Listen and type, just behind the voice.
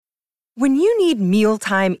When you need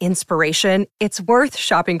mealtime inspiration, it's worth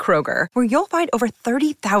shopping Kroger, where you'll find over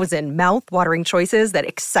 30,000 mouth-watering choices that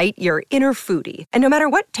excite your inner foodie. And no matter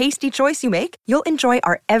what tasty choice you make, you'll enjoy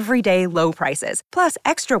our everyday low prices, plus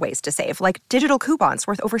extra ways to save, like digital coupons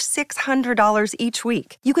worth over $600 each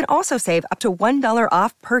week. You can also save up to $1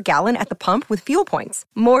 off per gallon at the pump with fuel points.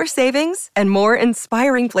 More savings and more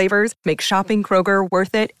inspiring flavors make shopping Kroger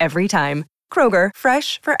worth it every time. Kroger,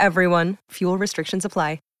 fresh for everyone. Fuel restrictions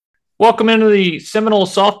apply. Welcome into the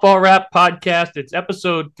Seminoles Softball Wrap podcast. It's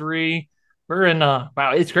episode 3. We're in, wow,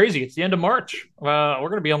 it's crazy. It's the end of March. We're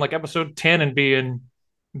going to be on like episode 10 and be in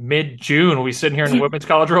mid-June. We'll be sitting here in the Women's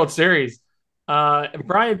College World Series.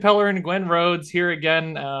 Brian Peller and Gwen Rhodes here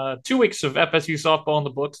again. 2 weeks of FSU softball in the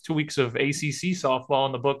books, 2 weeks of ACC softball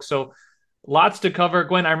in the books. So lots to cover.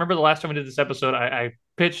 Gwen, I remember the last time we did this episode, I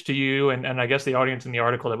pitched to you and I guess the audience in the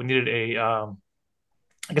article that we needed a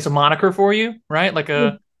moniker for you, right? Like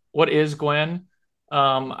a... What is Gwen?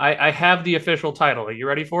 I have the official title. Are you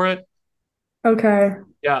ready for it? Okay.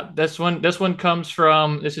 Yeah, this one comes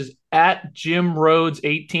from, this is at Jim Rhodes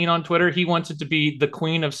 18 on Twitter. He wants it to be the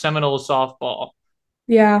Queen of Seminoles softball.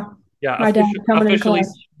 Yeah. Yeah. My dad officially,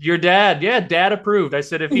 your dad. Yeah, dad approved. I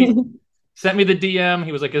said if he sent me the DM,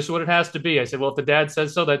 he was like, this is what it has to be. I said, well, if the dad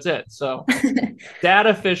says so, that's it. So dad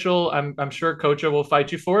official. I'm sure Coach will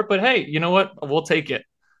fight you for it, but hey, you know what? We'll take it.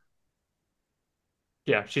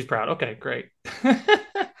 Yeah, she's proud. Okay, great.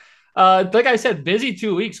 Like I said, busy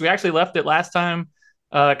 2 weeks. We actually left it last time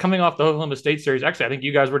coming off the Oklahoma State series. Actually, I think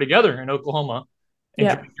you guys were together in Oklahoma in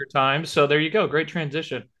your time. So there you go. Great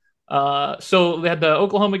transition. So they had the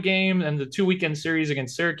Oklahoma game and the 2 weekend series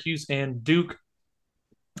against Syracuse and Duke.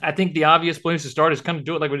 I think the obvious place to start is kind of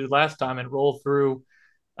do it like we did last time and roll through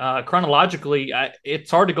chronologically. It's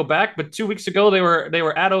hard to go back, but 2 weeks ago they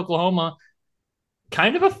were at Oklahoma.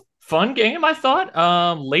 Kind of a fun game, I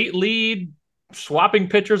thought. Late lead, swapping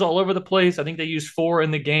pitchers all over the place. I think they used 4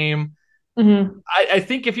 in the game. Mm-hmm. I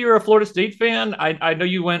think if you're a Florida State fan, I know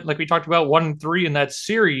you went, like we talked about, 1-3 in that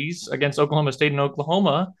series against Oklahoma State and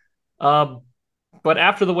Oklahoma. But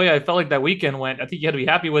after the way I felt like that weekend went, I think you had to be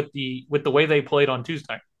happy with the way they played on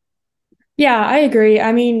Tuesday. Yeah, I agree.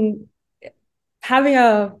 I mean, having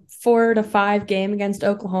a 4-5 game against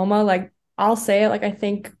Oklahoma, like I'll say it, like I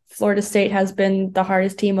think Florida State has been the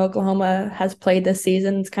hardest team Oklahoma has played this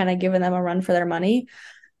season. It's kind of given them a run for their money.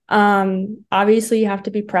 Obviously, you have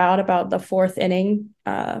to be proud about the 4th inning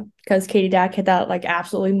because Katie Dack hit that like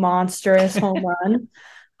absolutely monstrous home run.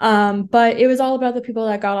 But it was all about the people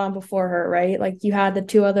that got on before her, right? Like you had the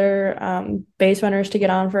 2 other base runners to get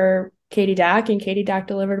on for Katie Dack, and Katie Dack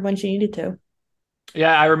delivered when she needed to.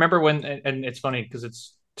 Yeah, I remember when, and it's funny because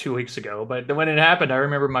it's 2 weeks ago, but when it happened, I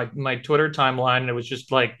remember my Twitter timeline, and it was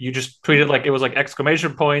just like, you just tweeted like it was like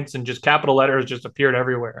exclamation points and just capital letters just appeared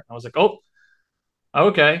everywhere. I was like, oh,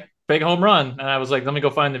 okay, big home run. And I was like, let me go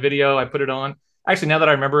find the video. I put it on. Actually, now that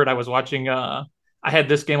I remember it, I was watching, I had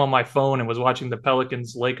this game on my phone and was watching the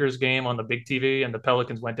Pelicans-Lakers game on the big TV, and the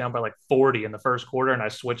Pelicans went down by like 40 in the first quarter, and I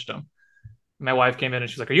switched them. My wife came in and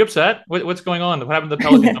she's like, are you upset? What's going on? What happened to the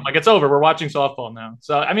Pelicans? I'm like, it's over. We're watching softball now.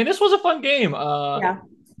 So, I mean, this was a fun game. Yeah.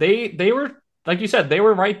 They were, like you said, they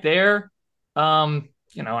were right there. I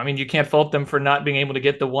mean, you can't fault them for not being able to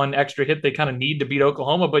get the one extra hit they kind of need to beat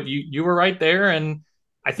Oklahoma, but you were right there. And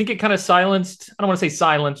I think it kind of silenced, I don't want to say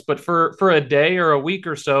silenced, but for a day or a week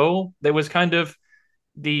or so, there was kind of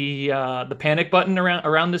the panic button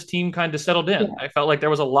around this team kind of settled in. Yeah. I felt like there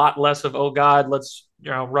was a lot less of, oh God, let's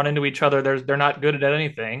run into each other. They're not good at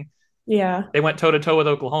anything. Yeah. They went toe to toe with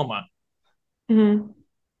Oklahoma. Mm-hmm.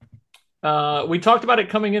 We talked about it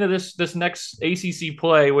coming into this next ACC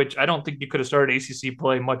play, which I don't think you could have started ACC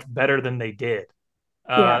play much better than they did.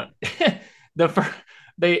 Yeah.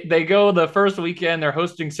 They go the first weekend. They're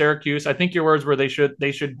hosting Syracuse. I think your words were they should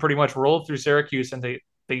pretty much roll through Syracuse, and they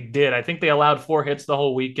did. I think they allowed 4 hits the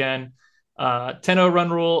whole weekend. 10-0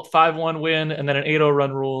 run rule, 5-1 win, and then an 8-0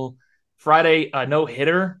 run rule. Friday, no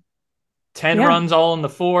hitter, 10 runs all in the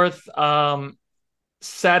 4th.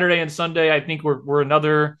 Saturday and Sunday, I think were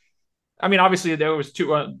another. I mean, obviously there was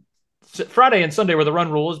 2. Friday and Sunday were the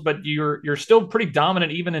run rules, but you're still pretty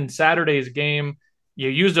dominant even in Saturday's game. You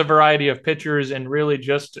used a variety of pitchers and really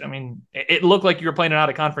just, I mean, it looked like you were playing an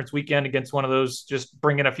out-of-conference weekend against one of those, just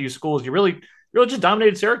bring in a few schools. You really just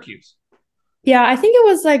dominated Syracuse. Yeah, I think it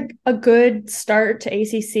was like a good start to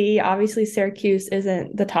ACC. Obviously, Syracuse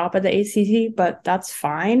isn't the top of the ACC, but that's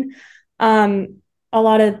fine. A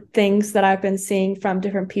lot of things that I've been seeing from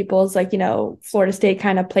different people is like, Florida State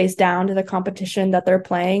kind of plays down to the competition that they're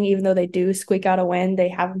playing. Even though they do squeak out a win, they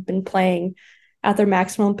haven't been playing at their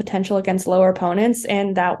maximum potential against lower opponents.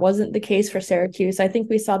 And that wasn't the case for Syracuse. I think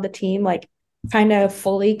we saw the team like kind of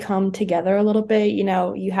fully come together a little bit.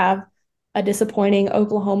 You have a disappointing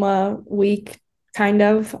Oklahoma week kind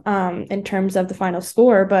of in terms of the final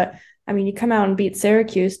score. But I mean, you come out and beat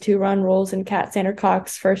Syracuse, 2-run rules, and Kat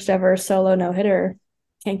Sandercock's first ever solo no-hitter.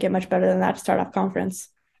 Can't get much better than that to start off conference.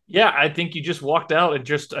 Yeah, I think you just walked out and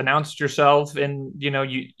just announced yourself, and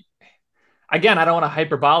you again, I don't want to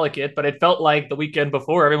hyperbolic it, but it felt like the weekend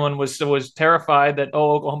before everyone was terrified that,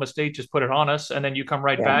 oh, Oklahoma State just put it on us, and then you come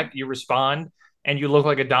right back, you respond, and you look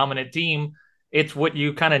like a dominant team. It's what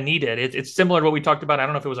you kind of needed. It's similar to what we talked about. I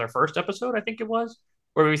don't know if it was our first episode, I think it was,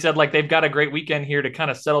 where we said like they've got a great weekend here to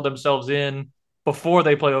kind of settle themselves in before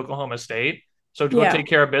they play Oklahoma State. So to go take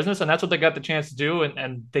care of business, and that's what they got the chance to do,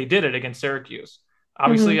 and they did it against Syracuse.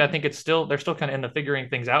 Obviously, I think they're still kind of in the figuring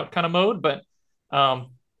things out kind of mode, but I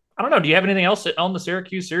don't know. Do you have anything else on the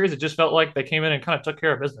Syracuse series? It just felt like they came in and kind of took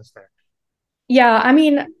care of business there. Yeah, I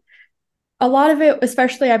mean, a lot of it,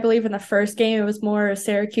 especially I believe in the first game, it was more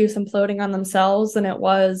Syracuse imploding on themselves than it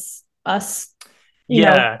was us,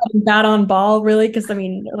 bat on ball, really. Because I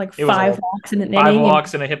mean, like it 5 walks in an inning, 5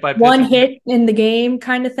 walks and a hit by pitching. 1 hit in the game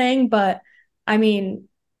kind of thing. But I mean,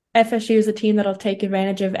 FSU is a team that'll take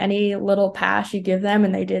advantage of any little pass you give them,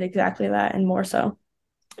 and they did exactly that and more so.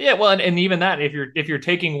 Yeah, well, and even that, if you're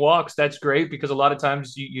taking walks, that's great, because a lot of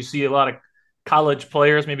times you see a lot of college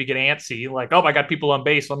players maybe get antsy, like, oh, I got people on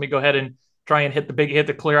base, let me go ahead and try and hit the big hit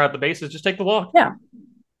to clear out the bases. Just take the walk. Yeah,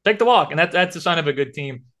 take the walk, and that's a sign of a good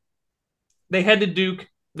team. They head to Duke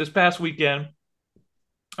this past weekend.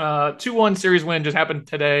 2-1 series win just happened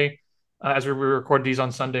today, as we record these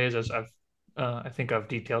on Sundays, as I think I've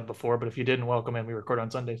detailed before. But if you didn't, welcome in. We record on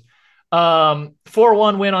Sundays.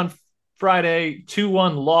 4-1 win on Friday,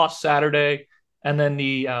 2-1 loss Saturday, and then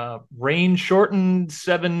the rain shortened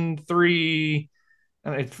 7-3.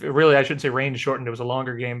 Really, I shouldn't say rain shortened. It was a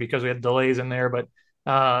longer game because we had delays in there, but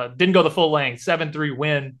didn't go the full length. 7-3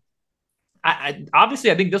 win.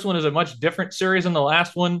 Obviously, I think this one is a much different series than the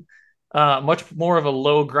last one. Much more of a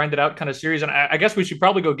low, grinded out kind of series. And I guess we should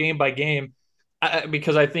probably go game by game,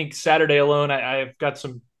 because I think Saturday alone, I've got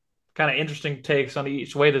some kind of interesting takes on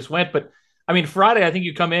each way this went. But I mean, Friday, I think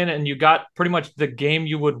you come in and you got pretty much the game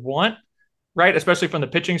you would want, right? Especially from the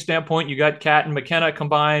pitching standpoint. You got Kat and McKenna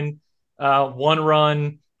combined, 1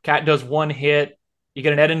 run. Kat does 1 hit. You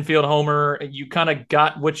get an Edenfield homer. You kind of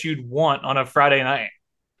got what you'd want on a Friday night.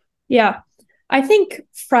 Yeah. I think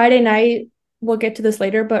Friday night, we'll get to this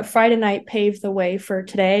later, but Friday night paved the way for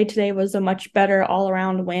today. Today was a much better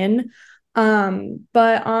all-around win.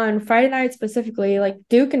 But on Friday night specifically, like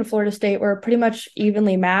Duke and Florida State were pretty much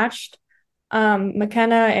evenly matched.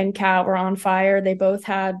 McKenna and Kat were on fire. They both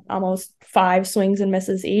had almost 5 swings and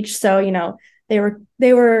misses each. So,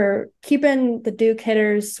 they were keeping the Duke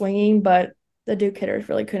hitters swinging, but the Duke hitters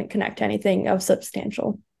really couldn't connect anything of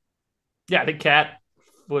substantial. Yeah, I think Kat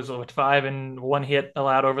was 5 and 1 hit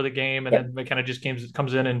allowed over the game, and then McKenna just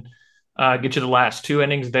comes in and gets you the last 2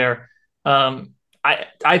 innings there.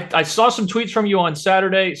 I saw some tweets from you on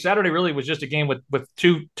Saturday. Saturday really was just a game with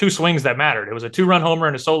two swings that mattered. It was a 2-run homer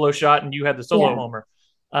and a solo shot, and you had the solo homer.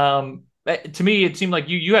 To me, it seemed like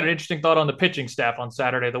you had an interesting thought on the pitching staff on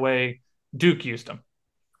Saturday, the way Duke used them.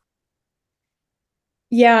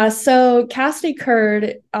 Yeah, so Cassidy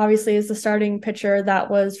Curd obviously is the starting pitcher that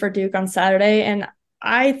was for Duke on Saturday, and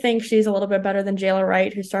I think she's a little bit better than Jayla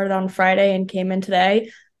Wright, who started on Friday and came in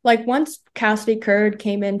today. Like, once Cassidy Curd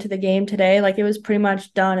came into the game today, like, it was pretty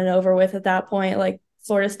much done and over with at that point. Like,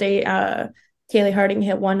 Florida State, Kaylee Harding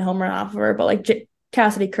hit 1 home run off of her, but like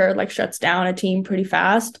Cassidy Curd like shuts down a team pretty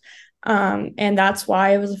fast. And that's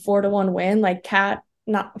why it was a 4-1 win. Like, Kat,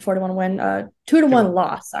 not 4-1 win, 2-1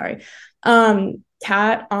 loss, sorry.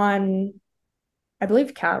 Kat on, I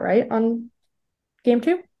believe Kat, right? On game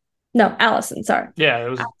 2? No, Allison, sorry. Yeah, it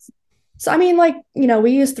was. Allison. So, I mean, like,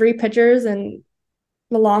 we use 3 pitchers, and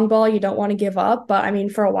the long ball you don't want to give up. But, I mean,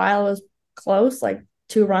 for a while it was close. Like,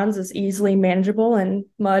 2 runs is easily manageable, and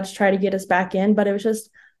Mudge tried to get us back in, but it was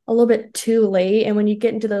just a little bit too late. And when you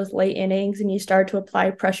get into those late innings and you start to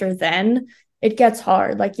apply pressure, then it gets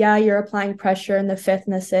hard. Like, yeah, you're applying pressure in the 5th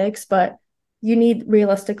and the 6th, but you need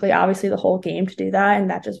realistically, obviously, the whole game to do that.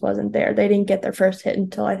 And that just wasn't there. They didn't get their first hit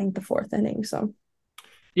until I think the 4th inning. So.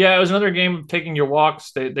 Yeah, it was another game of taking your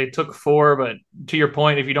walks. They took 4, but to your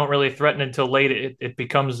point, if you don't really threaten until late, it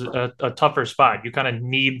becomes a tougher spot. You kind of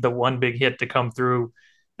need the 1 big hit to come through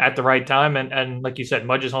at the right time. And like you said,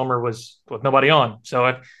 Mudge's homer was with nobody on.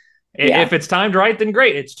 So if it's timed right, then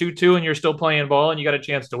great. It's 2-2 and you're still playing ball and you got a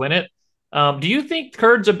chance to win it. Do you think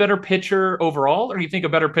Curd's a better pitcher overall, or do you think a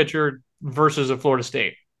better pitcher versus a Florida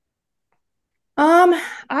State? Um,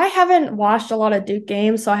 I haven't watched a lot of Duke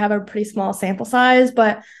games, so I have a pretty small sample size,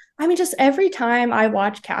 but I mean, just every time I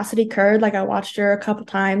watch Cassidy Curd, like I watched her a couple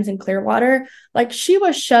times in Clearwater, like she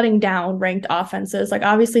was shutting down ranked offenses. Like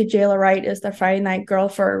obviously Jayla Wright is the Friday night girl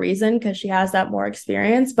for a reason because she has that more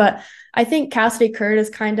experience, but I think Cassidy Curd is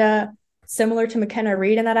kind of similar to McKenna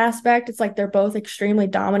Reed in that aspect. It's like they're both extremely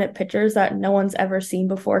dominant pitchers that no one's ever seen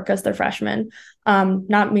before because they're freshmen.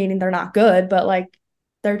 Not meaning they're not good, but like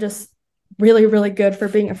they're just really, really good for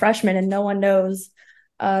being a freshman, and no one knows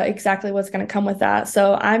exactly what's going to come with that.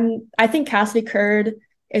 So I think Cassidy Curd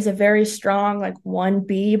is a very strong like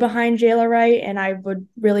 1B behind Jayla Wright, and I would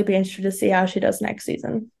really be interested to see how she does next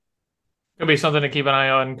season. Could be something to keep an eye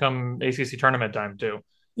on come ACC tournament time too.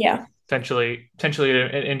 Yeah. Potentially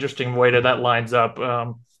an interesting way that lines up.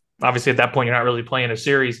 Obviously, at that point, you're not really playing a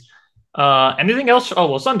series. Anything else? Oh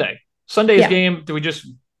well, Sunday's Yeah. game. Do we just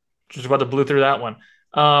about to blew through that one?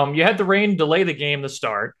 You had the rain delay the game to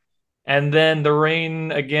start, and then the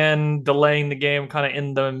rain again delaying the game kind of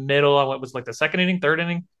in the middle of what was like the second inning, third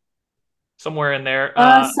inning, somewhere in there.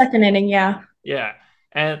 Second inning, yeah. Yeah,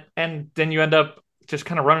 and then you end up just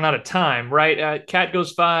kind of running out of time, right? Cat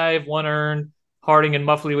goes five, one earned. Harding and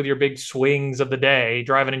Muffley with your big swings of the day,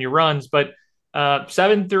 driving in your runs, but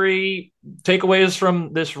 7-3 takeaways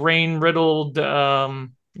from this rain riddled get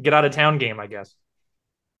out of town game, I guess.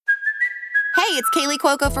 Hey, it's Kaylee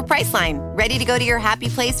Cuoco for Priceline. Ready to go to your happy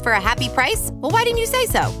place for a happy price? Well, why didn't you say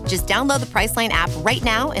so? Just download the Priceline app right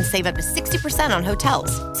now and save up to 60% on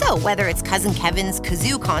hotels. So whether it's Cousin Kevin's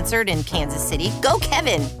Kazoo concert in Kansas City, go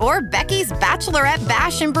Kevin, or Becky's Bachelorette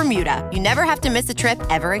Bash in Bermuda, you never have to miss a trip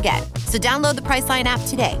ever again. So download the Priceline app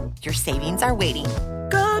today. Your savings are waiting.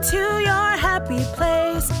 Go to your happy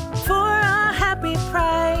place for a happy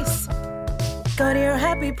price. Go to your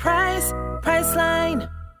happy price, Priceline.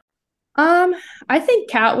 I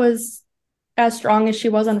think Kat was as strong as she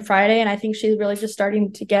was on Friday, and I think she's really just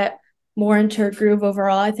starting to get more into her groove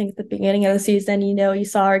overall. I think at the beginning of the season, you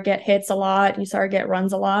saw her get hits a lot, you saw her get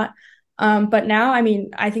runs a lot. But now, I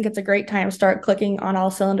mean, I think it's a great time to start clicking on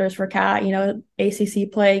all cylinders for Kat.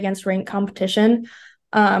 ACC play against ranked competition.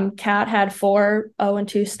 Kat had 4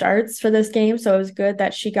 0-2 starts for this game, so it was good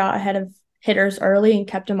that she got ahead of hitters early and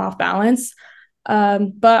kept them off balance.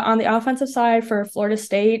 But on the offensive side for Florida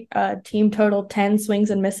State, team total 10 swings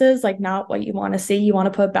and misses, like not what you want to see. You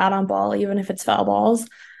want to put bat on ball, even if it's foul balls.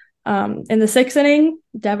 In the 6th inning,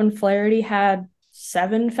 Devin Flaherty had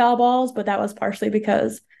 7 foul balls, but that was partially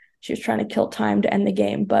because she was trying to kill time to end the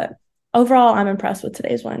game. But overall, I'm impressed with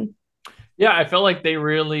today's win. Yeah, I felt like they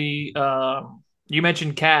really. You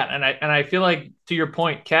mentioned Kat, and I feel like to your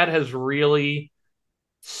point, Kat has really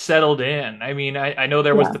settled in. I mean, I know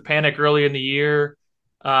there was the panic early in the year.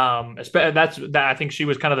 I think she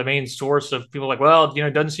was kind of the main source of people like, well,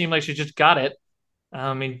 it doesn't seem like she just got it.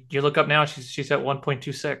 I mean, you look up now, she's at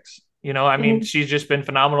 1.26. I mean, she's just been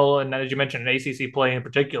phenomenal. And as you mentioned, in ACC play in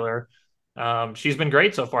particular, she's been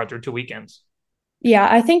great so far through 2 weekends. Yeah,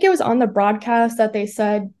 I think it was on the broadcast that they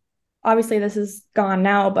said, obviously this is gone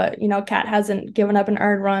now, but Kat hasn't given up an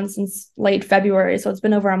earned run since late February, so it's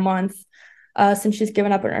been over a month since she's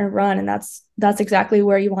given up an earned run, and that's exactly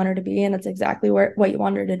where you want her to be, and that's exactly what you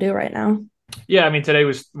want her to do right now. Yeah, I mean today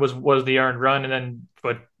was the earned run, and then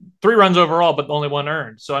but 3 runs overall, but only 1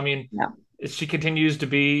 earned. So I mean, she continues to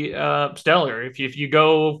be stellar. If you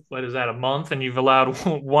go, what is that, a month, and you've allowed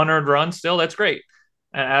 1 earned run, still that's great,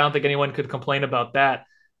 and I don't think anyone could complain about that.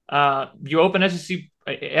 You open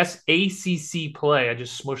ACC play. I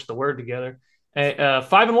just smushed the word together.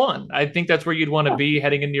 5-1. I think that's where you'd want to be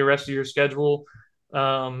heading into your rest of your schedule.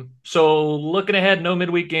 So looking ahead, no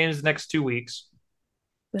midweek games the next 2 weeks.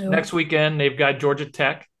 Next weekend, they've got Georgia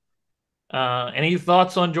Tech. Any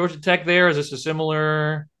thoughts on Georgia Tech there? Is this a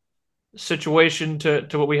similar situation to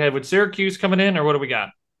what we had with Syracuse coming in, or what do we got?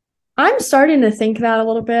 I'm starting to think that a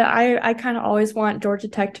little bit. I kind of always want Georgia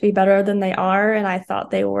Tech to be better than they are, and I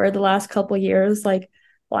thought they were the last couple of years. Like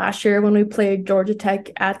last year when we played Georgia Tech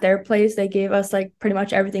at their place, they gave us like pretty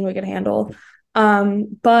much everything we could handle.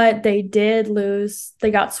 But they did lose. They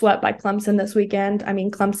got swept by Clemson this weekend. I mean,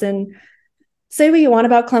 Clemson, say what you want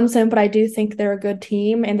about Clemson, but I do think they're a good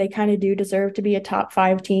team and they kind of do deserve to be a top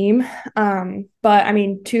 5 team. But I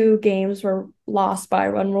mean, 2 games were lost by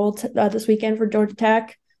run rule this weekend for Georgia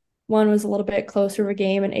Tech. One was a little bit closer of a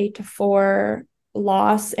game, an 8-4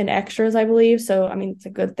 loss in extras, I believe. So, I mean, it's a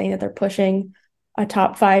good thing that they're pushing a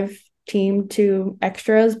top 5 team to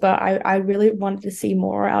extras, but I really wanted to see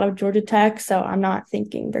more out of Georgia Tech. So I'm not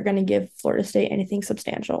thinking they're going to give Florida State anything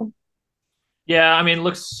substantial. Yeah, I mean, it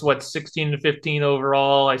looks 16-15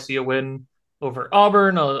 overall. I see a win over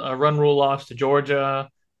Auburn, a run rule loss to Georgia,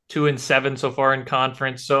 2-7 so far in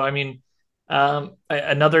conference. So, I mean,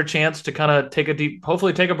 another chance to kind of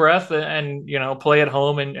hopefully take a breath and, play at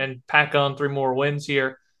home and pack on 3 more wins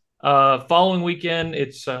here. Following weekend,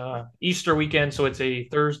 it's Easter weekend. So it's a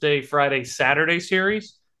Thursday, Friday, Saturday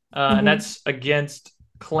series. And that's against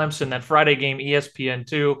Clemson, that Friday game,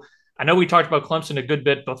 ESPN2. I know we talked about Clemson a good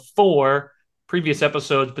bit before previous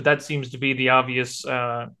episodes, but that seems to be the obvious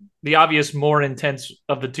more intense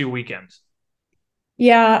of the 2 weekends.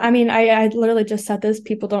 Yeah, I mean, I literally just said this.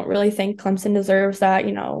 People don't really think Clemson deserves that,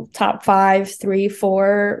 top 5, 3,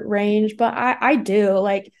 4 range, but I do.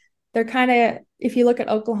 Like, they're kind of, if you look at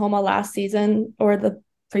Oklahoma last season or the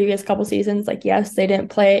previous couple seasons, like, yes, they didn't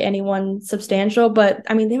play anyone substantial, but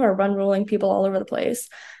I mean, they were run ruling people all over the place.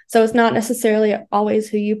 So it's not necessarily always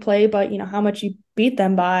who you play, but how much you beat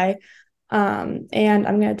them by. And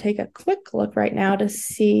I'm going to take a quick look right now to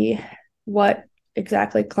see what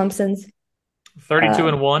exactly Clemson's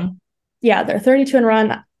 32-1. Yeah, they're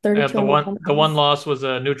 32-1. 32 the one loss was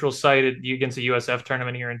a neutral site against the USF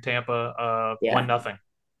tournament here in Tampa, 1-0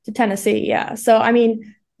 to Tennessee. Yeah, so I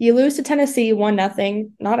mean, you lose to Tennessee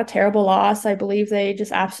 1-0, not a terrible loss. I believe they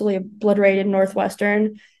just absolutely obliterated Northwestern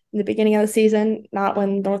in the beginning of the season, not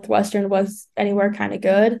when Northwestern was anywhere kind of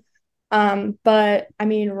good. But I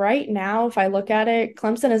mean, right now, if I look at it,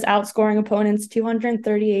 Clemson is outscoring opponents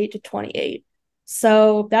 238-28.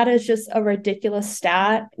 So that is just a ridiculous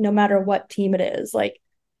stat, no matter what team it is. Like,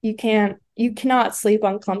 you cannot sleep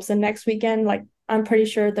on Clemson next weekend. Like, I'm pretty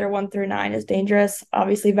sure their 1-9 is dangerous.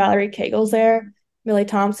 Obviously, Valerie Cagel's there. Millie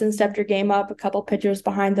Thompson stepped her game up. A couple pitchers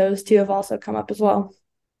behind those two have also come up as well.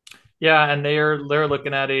 Yeah, and they're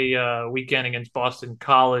looking at a weekend against Boston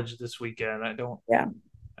College this weekend. I don't.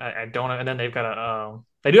 And then they've got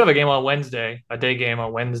they do have a game on Wednesday, a day game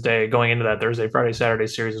on Wednesday, going into that Thursday, Friday, Saturday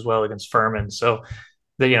series as well against Furman. So,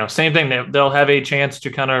 same thing. They'll have a chance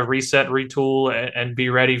to kind of reset, retool, and be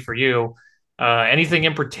ready for you. Anything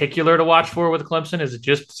in particular to watch for with Clemson? Is it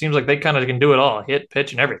just seems like they kind of can do it all, hit,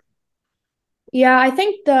 pitch, and everything? Yeah, I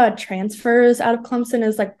think the transfers out of Clemson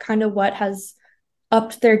is like kind of what has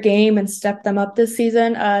upped their game and stepped them up this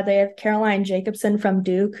season. They have Caroline Jacobson from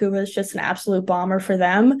Duke, who was just an absolute bomber for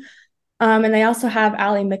them. And they also have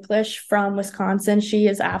Allie Miklish from Wisconsin. She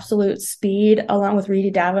is absolute speed, along with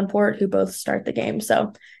Reedy Davenport, who both start the game.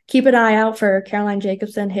 So keep an eye out for Caroline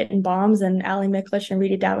Jacobson hitting bombs and Allie Miklish and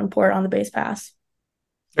Reedy Davenport on the base pass.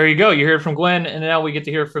 There you go. You heard from Gwen, and now we get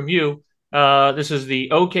to hear from you. This is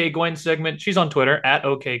the OK Gwen segment. She's on Twitter at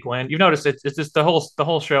OK Gwen. You've noticed it's just the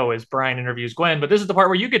whole show is Brian interviews Gwen, but this is the part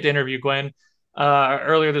where you get to interview Gwen.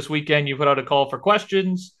 Earlier this weekend, you put out a call for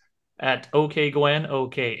questions at OK Gwen,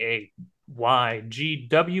 OKAYGWYN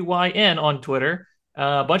on Twitter.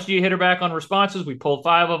 A bunch of you hit her back on responses. We pulled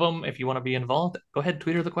 5 of them. If you want to be involved, go ahead,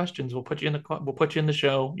 tweet her the questions. We'll put you in the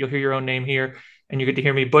show. You'll hear your own name here, and you get to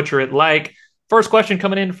hear me butcher it. Like, first question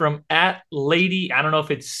coming in from at Lady. I don't know if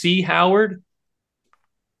it's C Howard,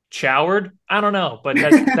 Choward. I don't know, but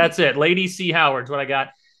that's it. Lady C Howard's what I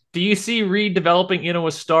got. Do you see Reed developing into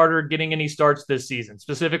a starter, getting any starts this season?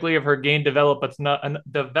 Specifically, if her game develops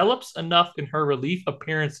enough in her relief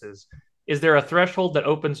appearances, is there a threshold that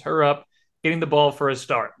opens her up getting the ball for a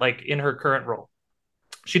start, like in her current role?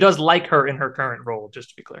 She does like her in her current role, just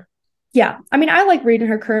to be clear. Yeah, I mean, I like Reed in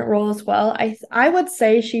her current role as well. I would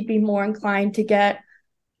say she'd be more inclined to get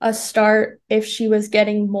a start if she was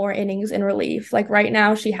getting more innings in relief. Like right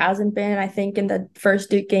now, she hasn't been. I think in the first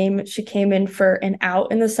Duke game, she came in for an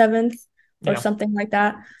out in the 7th or something like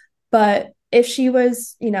that. But if she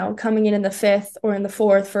was, coming in the 5th or in the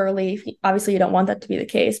 4th for relief, obviously you don't want that to be the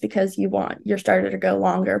case because you want your starter to go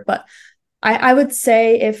longer. But I would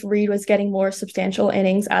say if Reed was getting more substantial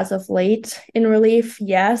innings as of late in relief,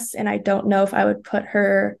 yes. And I don't know if I would put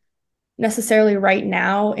her necessarily right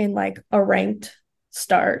now in like a ranked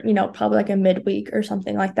start, probably like a midweek or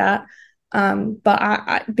something like that. But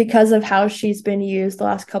I because of how she's been used the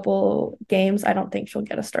last couple games, I don't think she'll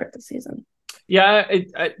get a start this season. Yeah.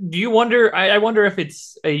 Do you wonder? I wonder if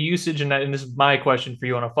it's a usage, and this is my question for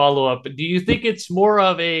you on a follow up. But do you think it's more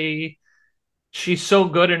of a she's so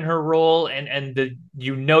good in her role, and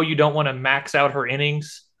you don't want to max out her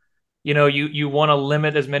innings? You want to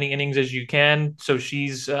limit as many innings as you can, so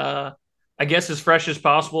she's I guess as fresh as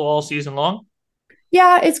possible all season long.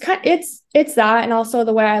 Yeah, it's that, and also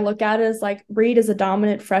the way I look at it is like Reed is a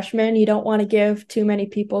dominant freshman. You don't want to give too many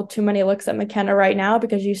people too many looks at McKenna right now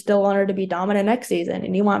because you still want her to be dominant next season,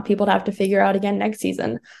 and you want people to have to figure out again next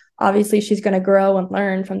season. Obviously, she's going to grow and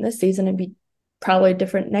learn from this season and be probably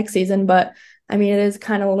different next season, but I mean, it is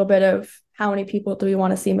kind of a little bit of how many people do we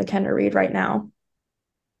want to see McKenna Reed right now?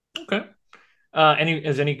 Okay.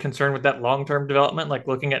 Any concern with that long-term development, like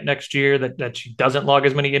looking at next year that she doesn't log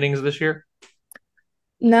as many innings this year?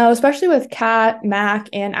 No, especially with Kat, Mac,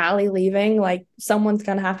 and Allie leaving, like someone's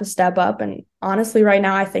gonna have to step up. And honestly, right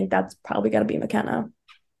now, I think that's probably gonna be McKenna.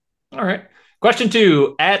 All right. Question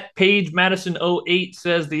 2, at Paige Madison 08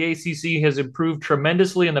 says the ACC has improved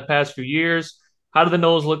tremendously in the past few years. How do the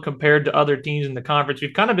Noles look compared to other teams in the conference?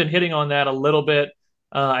 We've kind of been hitting on that a little bit.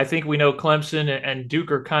 I think we know Clemson and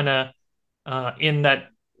Duke are kind of in that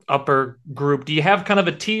upper group. Do you have kind of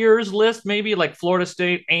a tiers list, maybe like Florida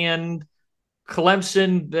State and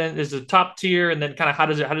Clemson then is the top tier, and then kind of how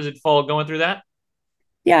does it fall going through that?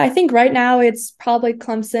 Yeah, I think right now it's probably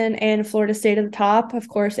Clemson and Florida State at the top. Of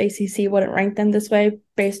course, ACC wouldn't rank them this way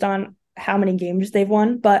based on how many games they've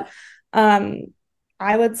won, but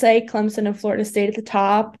I would say Clemson and Florida State at the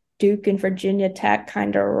top, Duke and Virginia Tech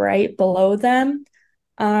kind of right below them.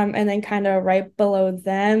 And then kind of right below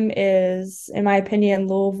them is, in my opinion,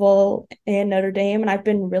 Louisville and Notre Dame. And I've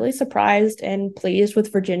been really surprised and pleased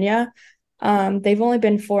with Virginia. They've only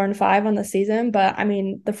been 4-5 on the season, but I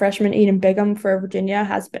mean, the freshman Eden Bigham for Virginia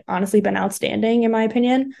has honestly been outstanding, in my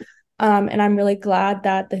opinion. And I'm really glad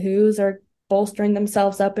that the Hoos are bolstering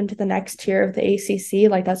themselves up into the next tier of the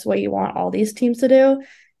ACC. Like, that's what you want all these teams to do.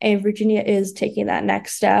 And Virginia is taking that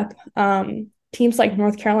next step. Teams like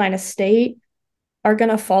North Carolina State are going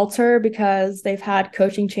to falter because they've had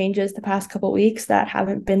coaching changes the past couple of weeks that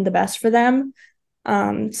haven't been the best for them.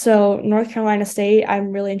 So North Carolina State,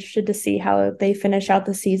 I'm really interested to see how they finish out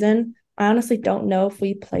the season. I honestly don't know if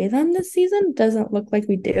we play them this season. Doesn't look like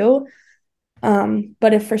we do.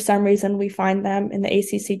 But if for some reason we find them in the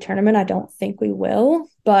ACC tournament, I don't think we will.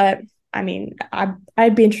 But I mean,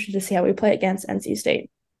 I'd be interested to see how we play against NC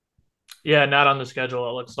State. Yeah, not on the schedule,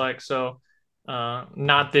 it looks like. So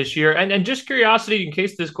not this year. And just curiosity, in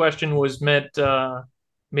case this question was meant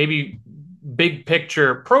maybe big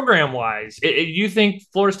picture program wise, you think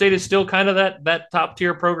Florida State is still kind of that top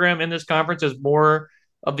tier program in this conference as more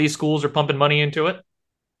of these schools are pumping money into it?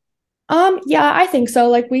 Yeah, I think so.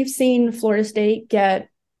 Like, we've seen Florida State get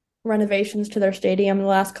renovations to their stadium in the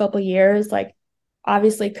last couple of years. Like,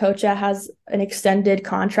 obviously Kocha has an extended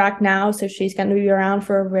contract now, so she's going to be around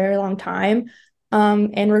for a very long time.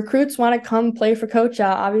 And recruits want to come play for Kocha.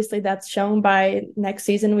 Obviously, that's shown by next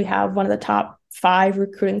season. We have one of the top 5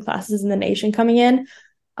 recruiting classes in the nation coming in.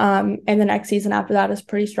 And the next season after that is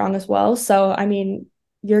pretty strong as well. So, I mean,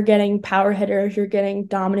 you're getting power hitters, you're getting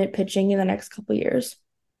dominant pitching in the next couple of years.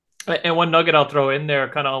 And one nugget I'll throw in there,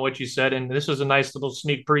 kind of on what you said, and this was a nice little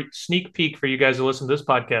sneak peek for you guys to listen to this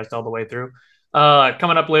podcast all the way through.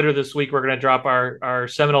 Coming up later this week, we're going to drop our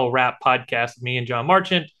Seminole Rap podcast, me and John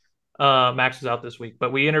Marchant. Max is out this week,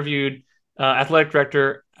 but we interviewed athletic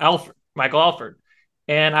director Michael Alford.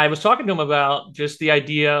 And I was talking to him about just the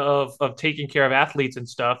idea of taking care of athletes and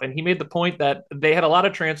stuff. And he made the point that they had a lot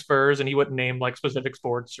of transfers, and he wouldn't name like specific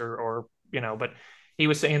sports or but he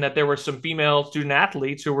was saying that there were some female student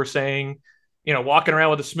athletes who were saying, walking around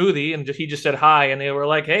with a smoothie, and he just said hi. And they were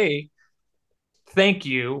like, hey, thank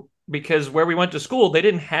you. Because where we went to school, they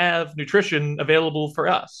didn't have nutrition available for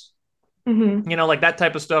us. Mm-hmm. Like that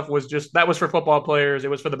type of stuff was for football players. It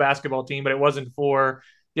was for the basketball team, but it wasn't for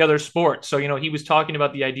the other sports. So, he was talking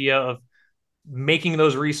about the idea of making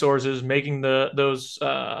those resources, making those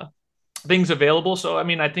things available. So, I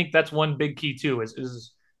mean, I think that's one big key too,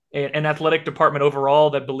 is an athletic department overall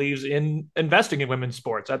that believes in investing in women's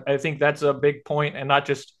sports. I think that's a big point, and not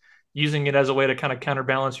just using it as a way to kind of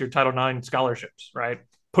counterbalance your Title IX scholarships, right?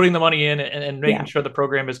 Putting the money in and making sure the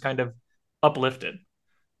program is kind of uplifted.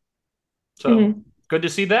 So Good to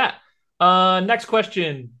see that. Next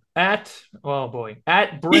question at Brent.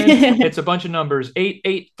 It's a bunch of numbers.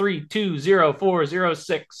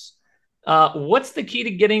 883204006. What's the key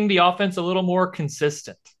to getting the offense a little more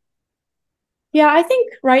consistent? Yeah, I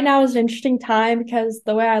think right now is an interesting time because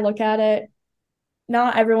the way I look at it,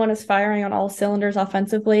 not everyone is firing on all cylinders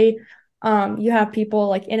offensively. You have people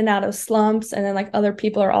like in and out of slumps, and then like other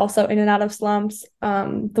people are also in and out of slumps.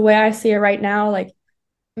 The way I see it right now, like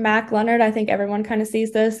Mac Leonard, I think everyone kind of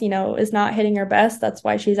sees this, is not hitting her best. That's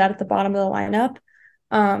why she's at the bottom of the lineup.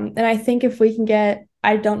 And I think if we can get,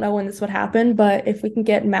 I don't know when this would happen, but if we can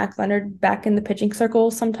get Mac Leonard back in the pitching circle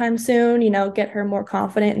sometime soon, get her more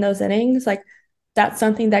confident in those innings, like that's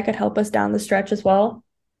something that could help us down the stretch as well.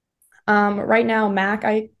 Right now, Mac,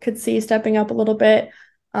 I could see stepping up a little bit.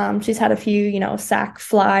 She's had a few, sack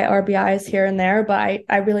fly RBIs here and there, but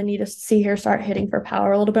I really need to see her start hitting for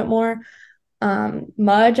power a little bit more.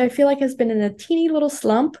 Mudge, I feel like, has been in a teeny little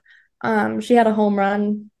slump. She had a home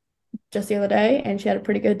run just the other day, and she had a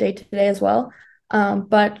pretty good day today as well.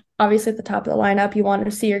 But obviously at the top of the lineup, you want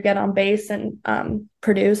to see her get on base and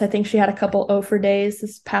produce. I think she had a couple 0 for days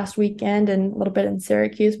this past weekend and a little bit in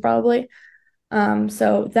Syracuse probably.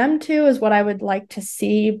 So them two is what I would like to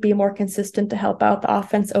see be more consistent to help out the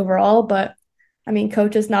offense overall. But I mean,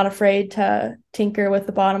 coach is not afraid to tinker with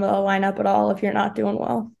the bottom of the lineup at all if you're not doing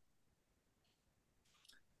well.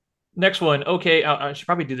 Next one. Okay, I should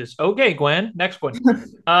probably do this. Okay, Gwen. Next one.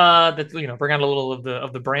 That's bring out a little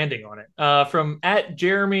of the branding on it. From at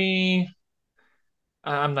Jeremy.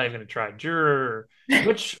 I'm not even gonna try.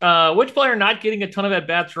 Which player not getting a ton of at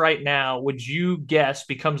bats right now would you guess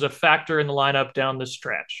becomes a factor in the lineup down the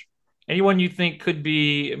stretch? Anyone you think could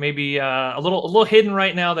be maybe a little hidden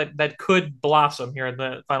right now that could blossom here in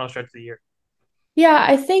the final stretch of the year? Yeah,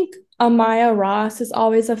 I think Amaya Ross is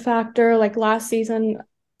always a factor. Like last season,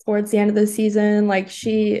 towards the end of the season, like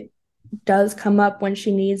she does come up when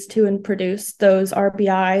she needs to and produce those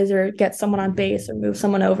RBIs or get someone on base or move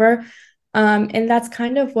someone over. And that's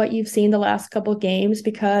kind of what you've seen the last couple games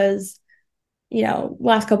because,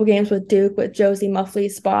 last couple games with Duke, with Josie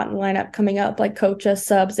Muffley's spot and lineup coming up, like coach just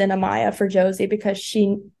subs in Amaya for Josie because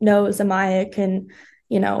she knows Amaya can,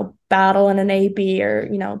 battle in an AB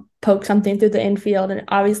or, poke something through the infield. And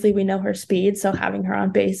obviously we know her speed. So having her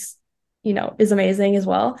on base, is amazing as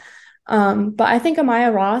well. But I think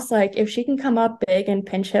Amaya Ross, like if she can come up big in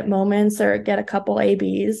pinch hit moments or get a couple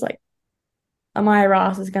ABs, like Amaya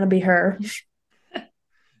Ross is going to be her.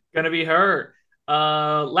 Going to be her.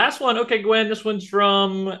 Last one. Okay, Gwen, this one's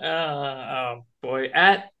from,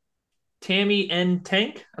 at Tammy N.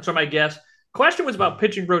 Tank. That's what my guess. Question was about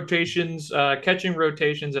pitching rotations, catching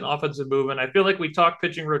rotations, and offensive movement. I feel like we talked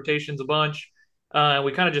pitching rotations a bunch.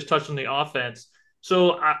 We kind of just touched on the offense.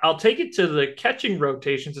 So I'll take it to the catching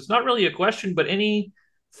rotations. It's not really a question, but any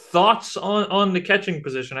thoughts on the catching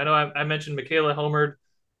position? I know I mentioned Michaela homered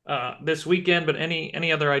this weekend, but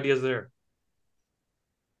any other ideas there?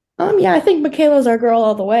 Yeah, I think Michaela's our girl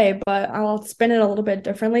all the way, but I'll spin it a little bit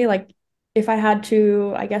differently. Like if I had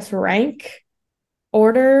to, I guess, rank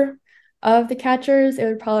order of the catchers, it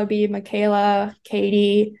would probably be Michaela,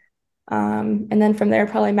 Katie, and then from there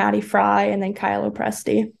probably Maddie Fry and then Kylo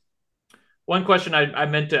Presti. One question I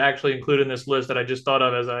meant to actually include in this list that I just thought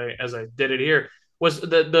of as I did it here was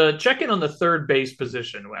the check-in on the third base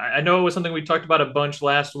position. I know it was something we talked about a bunch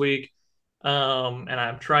last week, and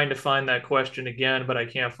I'm trying to find that question again, but I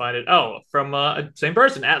can't find it. Oh, from same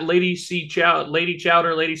person, at Lady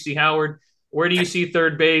Chowder, Lady C. Howard. Where do you see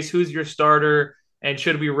third base? Who's your starter? And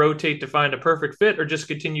should we rotate to find a perfect fit or just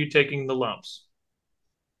continue taking the lumps?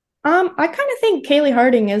 I kind of think Kaylee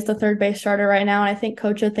Harding is the third base starter right now, and I think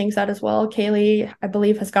Kocha thinks that as well. Kaylee, I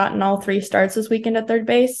believe, has gotten all 3 starts this weekend at third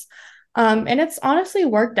base. And it's honestly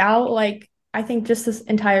worked out. Like, I think just this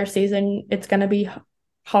entire season, it's going to be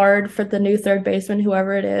hard for the new third baseman,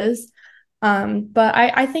 whoever it is. But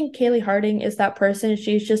I think Kaylee Harding is that person.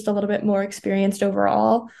 She's just a little bit more experienced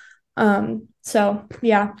overall. So,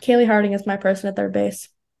 yeah, Kaylee Harding is my person at third base.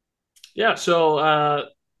 Yeah, so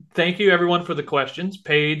thank you, everyone, for the questions.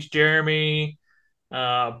 Paige, Jeremy,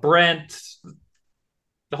 Brent,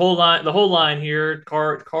 the whole line here.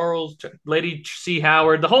 Carl's, Lady C.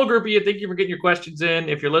 Howard, the whole group of you. Thank you for getting your questions in.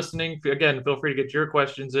 If you're listening, again, feel free to get your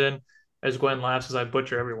questions in. As Gwen laughs as I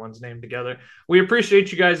butcher everyone's name together. We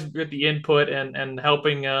appreciate you guys with the input and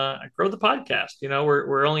helping grow the podcast.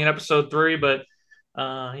 We're only in episode 3, but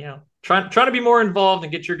try to be more involved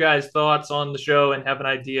and get your guys' thoughts on the show and have an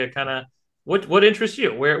idea kind of what interests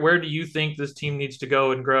you. Where do you think this team needs to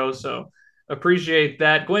go and grow? So appreciate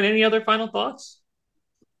that. Gwen, any other final thoughts?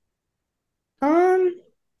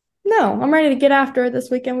 No, I'm ready to get after it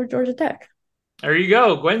this weekend with Georgia Tech. There you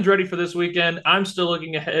go. Gwen's ready for this weekend. I'm still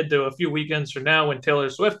looking ahead to a few weekends from now when Taylor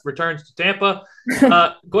Swift returns to Tampa.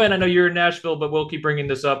 Gwen, I know you're in Nashville, but we'll keep bringing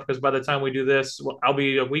this up because by the time we do this, I'll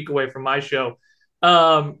be a week away from my show.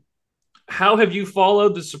 How have you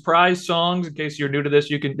followed the surprise songs? In case you're new to this,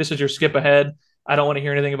 this is your skip ahead. I don't want to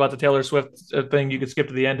hear anything about the Taylor Swift thing. You can skip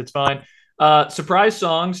to the end. It's fine. Surprise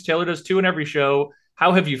songs. Taylor does 2 in every show.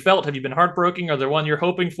 How have you felt? Have you been heartbroken? Are there one you're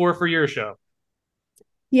hoping for your show?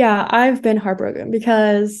 Yeah, I've been heartbroken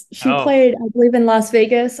because she played, I believe, in Las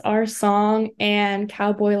Vegas, Our Song and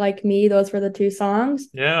Cowboy Like Me. Those were the 2 songs.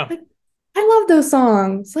 Yeah. Like, I love those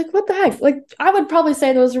songs. Like, what the heck? Like, I would probably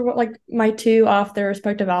say those are like my 2 off their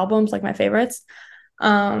respective albums, like my favorites.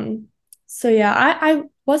 So yeah, I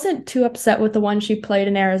wasn't too upset with the one she played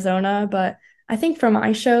in Arizona, but I think for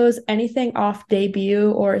my shows, anything off Debut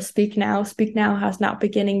or Speak Now has not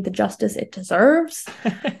been getting the justice it deserves.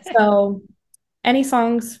 So any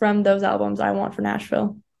songs from those albums I want for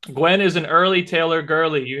Nashville. Gwen is an early Taylor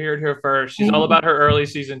girly. You heard her first. She's all about her early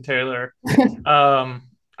season Taylor. I'm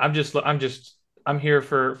here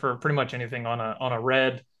for pretty much anything on a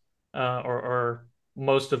red, or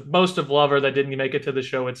most of Lover that didn't make it to the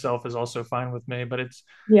show itself is also fine with me. But it's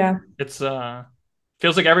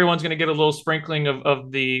feels like everyone's going to get a little sprinkling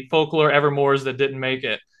of the folklore Evermores that didn't make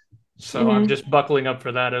it. So I'm just buckling up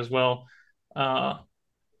for that as well.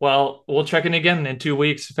 Well, we'll check in again in 2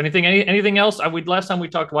 weeks. If anything else, last time we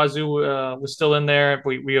talked, Wazoo was still in there.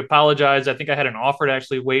 We apologize. I think I had an offer to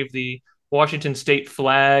actually wave the Washington State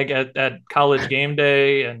flag at college game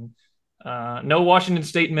day, and no Washington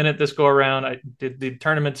State minute this go around. I did the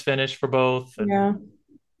tournaments finish for both. And,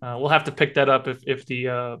 we'll have to pick that up if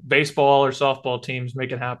the baseball or softball teams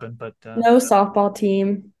make it happen. But no softball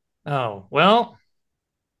team. Oh, well,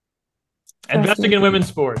 investing in women's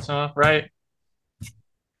sports, huh? Right.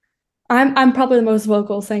 I'm probably the most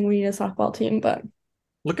vocal saying we need a softball team, but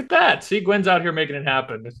look at that. See, Gwen's out here making it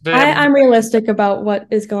happen. I'm realistic about what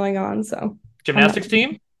is going on. So gymnastics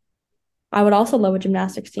team? I would also love a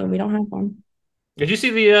gymnastics team. We don't have one. Did you see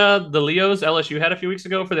the Leos LSU had a few weeks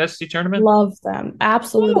ago for the SEC tournament? Love them.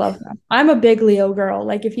 Absolutely love them. I'm a big Leo girl.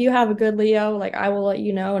 Like if you have a good Leo, like I will let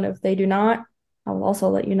you know. And if they do not, I will also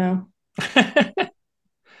let you know.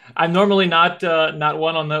 I'm normally not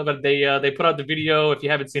one on that, but they put out the video. If you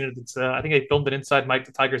haven't seen it, it's I think they filmed it inside Mike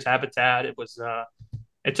the Tiger's habitat.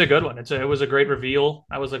 It's a good one. It was a great reveal.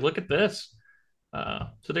 I was like, look at this.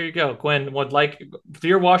 So there you go, Gwen. For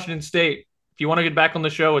your Washington State, if you want to get back on the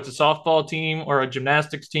show, it's a softball team or a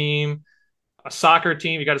gymnastics team, a soccer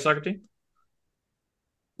team. You got a soccer team?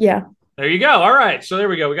 Yeah. There you go. All right. So there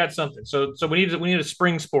we go. We got something. So we need a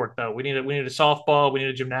spring sport though. We need a softball. We need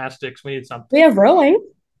a gymnastics. We need something. We have rowing.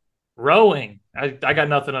 Rowing. I got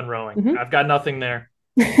nothing on rowing. Mm-hmm. I've got nothing there.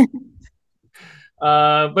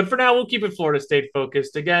 But for now, we'll keep it Florida State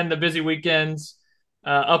focused. Again, the busy weekends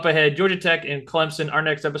up ahead. Georgia Tech and Clemson. Our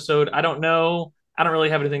next episode. I don't know. I don't really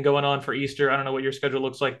have anything going on for Easter. I don't know what your schedule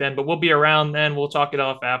looks like then, but we'll be around then. We'll talk it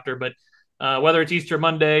off after. But whether it's Easter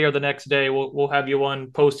Monday or the next day, we'll have you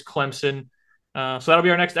on post Clemson. So that'll be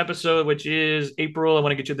our next episode, which is April. I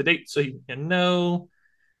want to get you the date so you can know.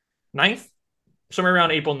 9th? Somewhere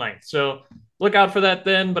around April 9th. So look out for that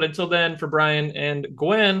then. But until then, for Brian and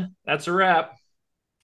Gwen, that's a wrap.